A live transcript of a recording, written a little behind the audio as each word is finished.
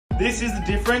This is the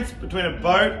difference between a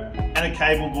boat and a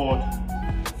cable board.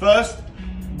 First,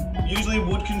 usually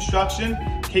wood construction,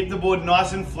 keep the board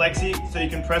nice and flexy so you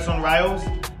can press on rails.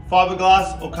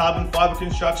 Fiberglass or carbon fiber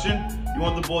construction, you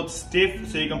want the board stiff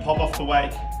so you can pop off the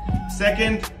wake.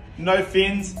 Second, no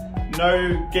fins,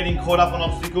 no getting caught up on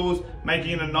obstacles,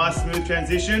 making it a nice smooth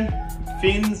transition.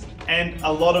 Fins and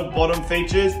a lot of bottom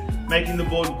features, making the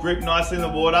board grip nicely in the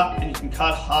water and you can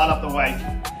cut hard up the wake.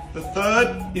 The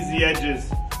third is the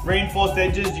edges. Reinforced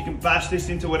edges, you can bash this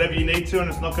into whatever you need to and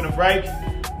it's not going to break.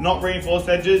 Not reinforced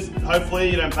edges, hopefully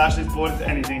you don't bash this board into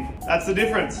anything. That's the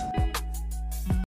difference.